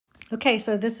Okay,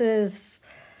 so this is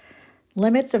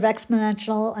limits of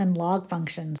exponential and log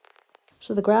functions.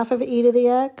 So the graph of e to the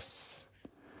x,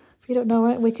 if you don't know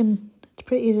it, it's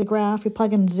pretty easy to graph. You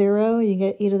plug in 0, you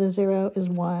get e to the 0 is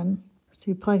 1. So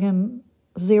you plug in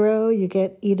 0, you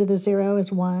get e to the 0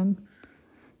 is 1.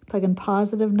 Plug in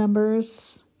positive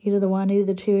numbers, e to the 1, e to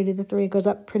the 2, e to the 3, it goes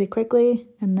up pretty quickly.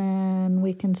 And then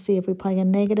we can see if we plug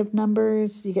in negative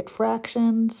numbers, you get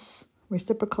fractions,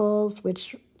 reciprocals,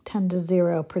 which tend to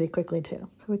 0 pretty quickly too.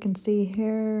 So we can see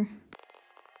here.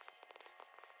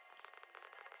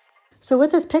 So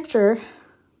with this picture,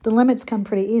 the limits come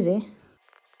pretty easy.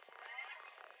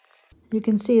 You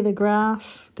can see the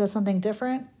graph does something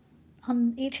different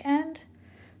on each end.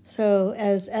 So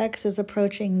as x is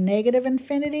approaching negative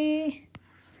infinity,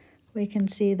 we can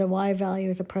see the y value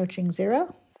is approaching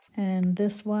 0. And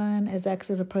this one, as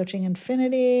x is approaching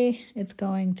infinity, it's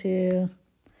going to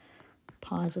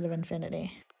positive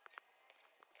infinity.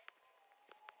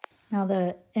 Now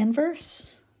the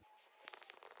inverse.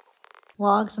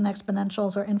 Logs and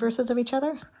exponentials are inverses of each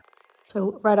other.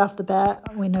 So right off the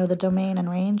bat, we know the domain and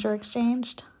range are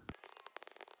exchanged.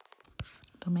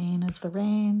 Domain is the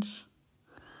range,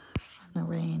 and the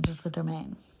range is the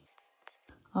domain.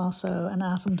 Also, an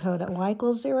asymptote at y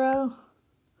equals 0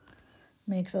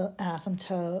 makes an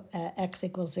asymptote at x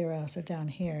equals 0. So down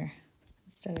here,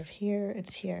 instead of here,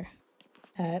 it's here.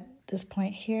 At this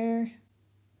point here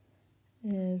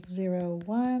is 0,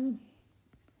 1.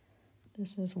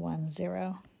 This is 1,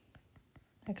 0.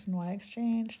 X and y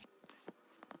exchanged.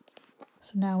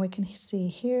 So now we can see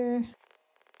here,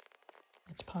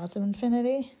 it's positive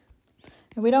infinity.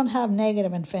 And we don't have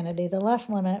negative infinity. The left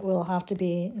limit will have to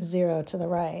be 0 to the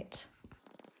right.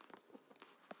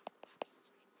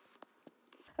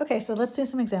 Okay, so let's do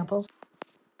some examples.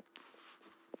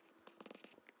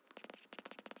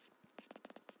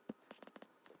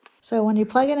 So when you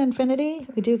plug in infinity,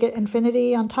 we do get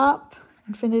infinity on top,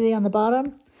 infinity on the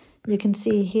bottom. You can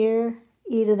see here,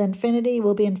 e to the infinity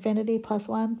will be infinity plus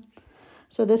 1.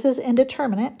 So this is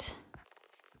indeterminate,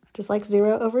 just like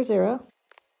 0 over 0.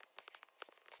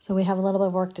 So we have a little bit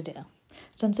of work to do.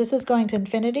 Since this is going to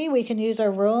infinity, we can use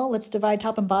our rule. Let's divide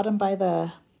top and bottom by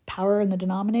the power in the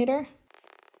denominator.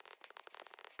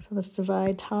 So let's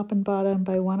divide top and bottom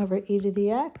by 1 over e to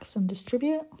the x and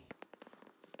distribute.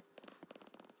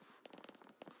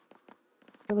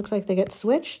 It looks like they get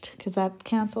switched because that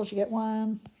cancels, you get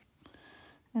 1,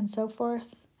 and so forth.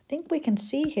 I think we can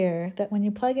see here that when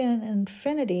you plug in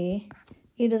infinity,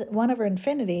 e to the 1 over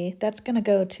infinity, that's going to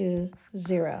go to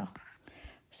 0.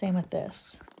 Same with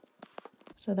this.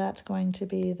 So that's going to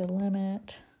be the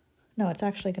limit. No, it's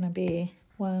actually going to be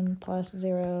 1 plus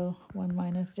 0, 1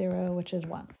 minus 0, which is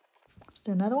 1. Let's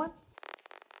do another one.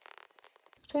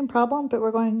 Same problem, but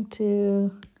we're going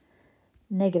to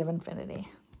negative infinity.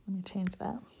 Let me change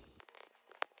that.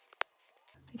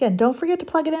 Again, don't forget to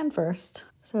plug it in first.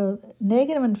 So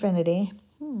negative infinity,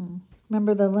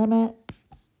 remember the limit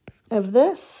of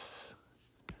this,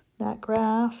 that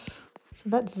graph, so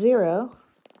that's 0,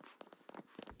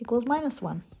 equals minus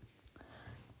 1.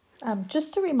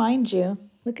 Just to remind you,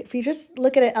 if you just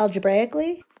look at it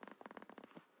algebraically,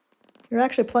 you're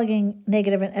actually plugging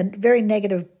negative, a very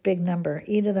negative big number.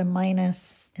 E to the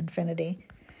minus infinity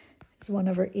is 1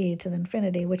 over e to the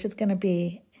infinity, which is going to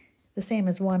be the same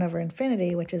as 1 over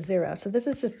infinity, which is 0. So this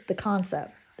is just the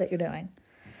concept that you're doing.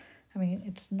 I mean,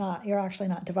 it's not, you're actually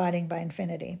not dividing by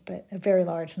infinity, but a very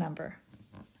large number,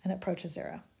 and it approaches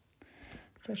 0.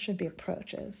 So it should be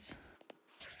approaches.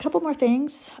 A couple more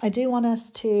things. I do want us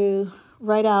to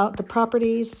write out the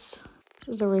properties.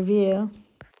 This is a review.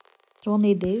 So we'll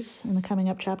need these in the coming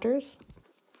up chapters.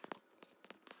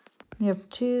 We have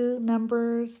two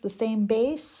numbers, the same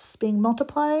base being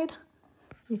multiplied.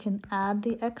 You can add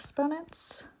the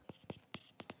exponents.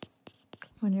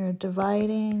 When you're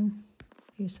dividing,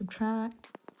 you subtract.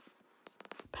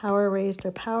 Power raised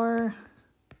to power,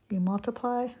 you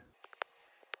multiply.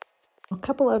 A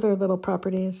couple other little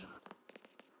properties.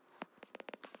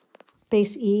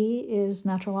 Base e is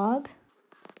natural log.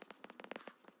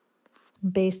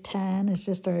 Base 10 is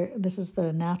just this is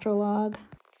the natural log.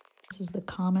 This is the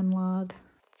common log.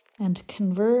 And to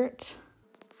convert,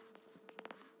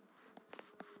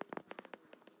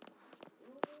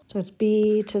 so it's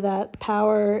b to that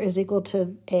power is equal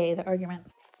to a, the argument.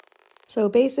 So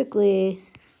basically,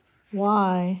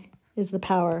 y is the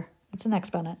power. It's an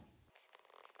exponent.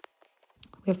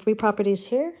 We have three properties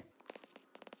here.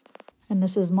 And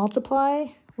this is multiply,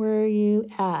 where you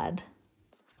add.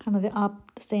 Kind of the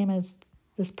same as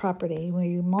this property. When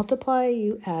you multiply,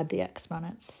 you add the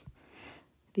exponents.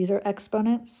 These are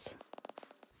exponents.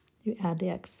 You add the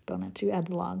exponents. You add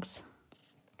the logs.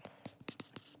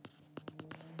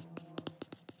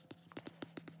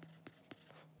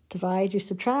 divide, you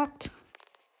subtract.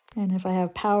 And if I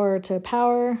have power to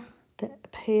power that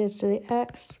is to the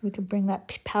x, we can bring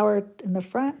that power in the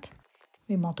front.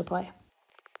 We multiply.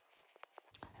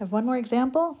 I have one more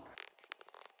example.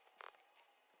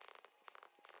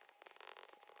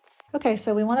 Okay,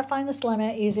 so we want to find this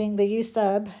limit using the u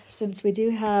sub, since we do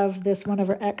have this 1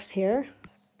 over x here.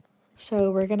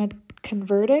 So we're going to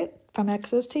convert it from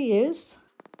x's to u's.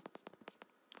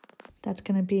 That's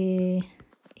going to be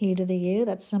e to the u.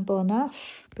 That's simple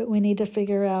enough. But we need to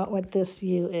figure out what this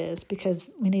u is, because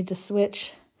we need to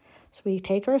switch. So we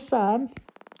take our sub,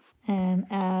 and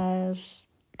as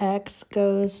x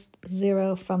goes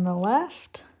 0 from the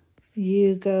left,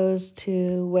 u goes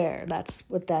to where? That's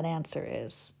what that answer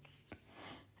is.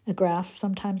 A graph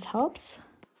sometimes helps.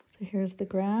 So here's the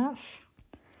graph.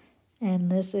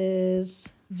 And this is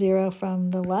 0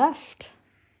 from the left.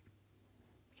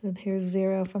 So here's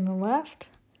 0 from the left.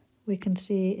 We can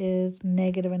see is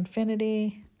negative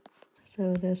infinity.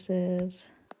 So this is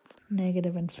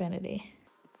negative infinity.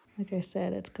 Like I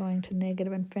said, it's going to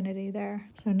negative infinity there.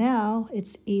 So now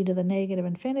it's e to the negative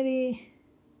infinity,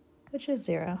 which is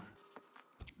 0.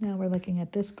 Now we're looking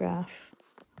at this graph,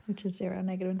 which is 0,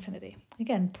 negative infinity.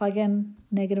 Again, plug in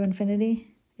negative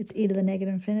infinity. It's e to the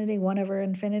negative infinity, 1 over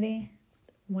infinity.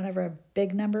 1 over a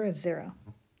big number is 0.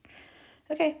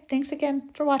 Okay, thanks again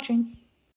for watching.